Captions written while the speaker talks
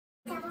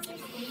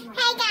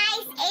Hey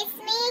guys, it's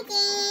me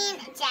again,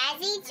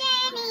 Jazzie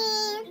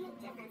Journie.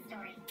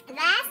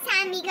 Last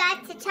time you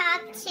got to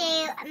talk to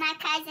my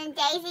cousin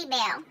Daisy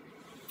Bell,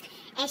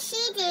 and she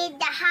did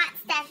the hot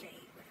stuff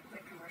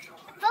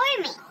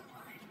for me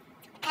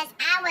because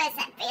I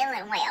wasn't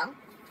feeling well.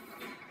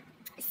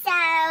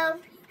 So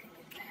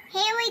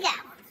here we go.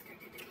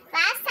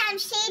 Last time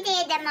she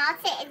did the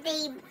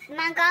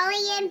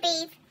Mongolian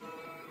beef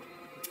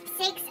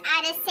 6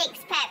 out of 6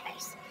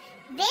 peppers.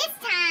 This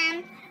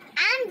time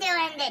I'm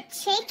doing the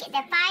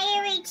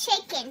fiery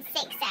chicken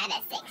 6 out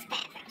of 6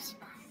 peppers.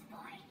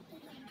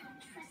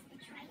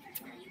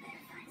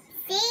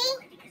 See?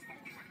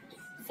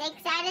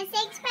 6 out of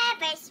 6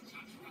 peppers.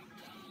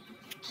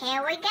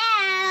 Here we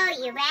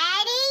go. You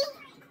ready?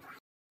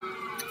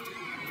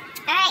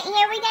 Alright,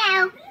 here we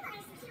go.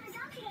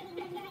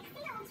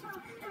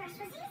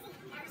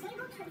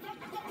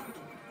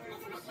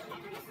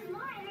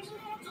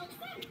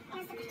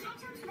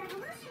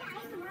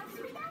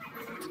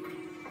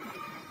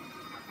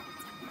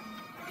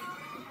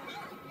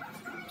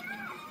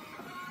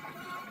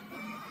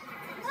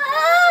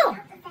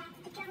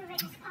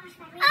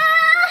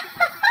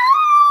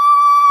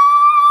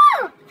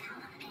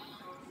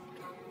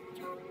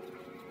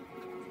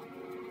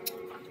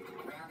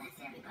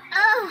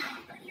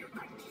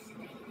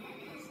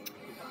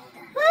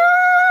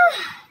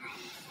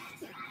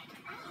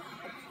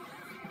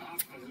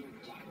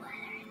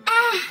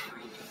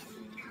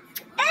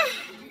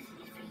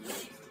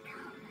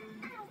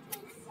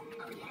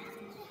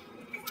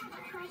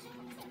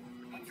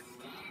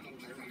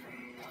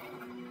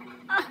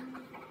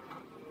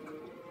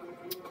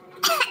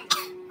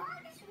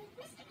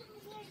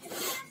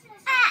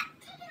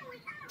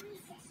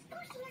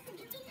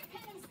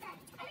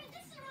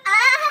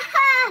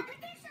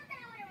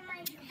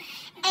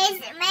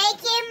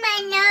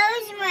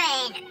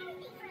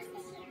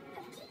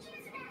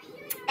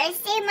 I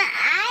see my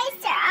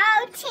eyes are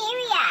all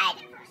teary-eyed.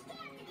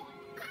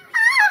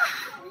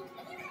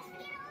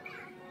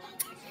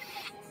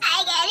 I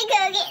gotta go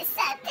get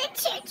something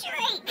to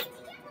drink.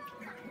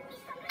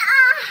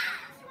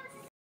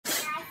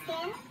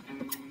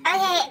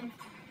 Okay.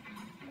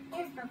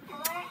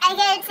 I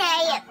gotta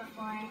tell you.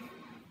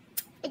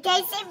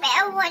 Daisy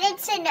Bell wanted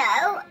to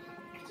know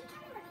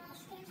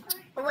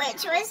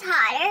which was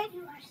hotter.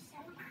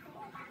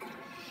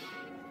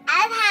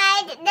 I've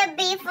had the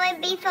beef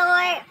one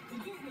before.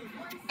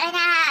 And I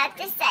have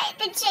to say,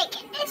 the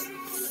chicken is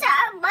so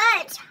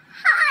much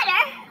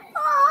hotter.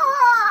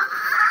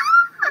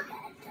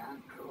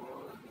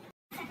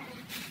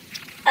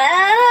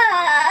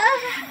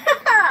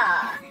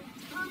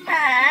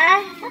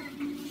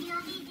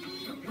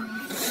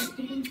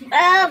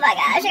 Oh my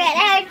gosh, I gotta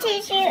have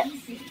tissue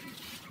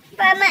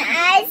for my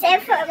eyes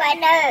and for my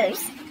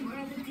nose.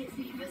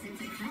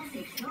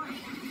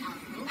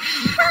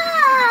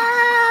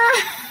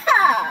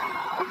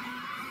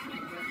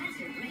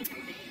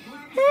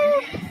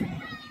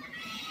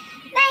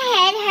 My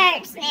head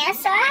hurts now,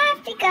 so I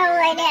have to go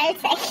in and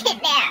take a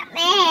nap.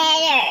 My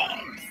head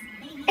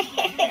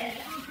hurts.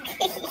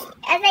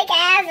 I think I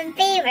have a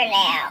fever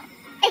now.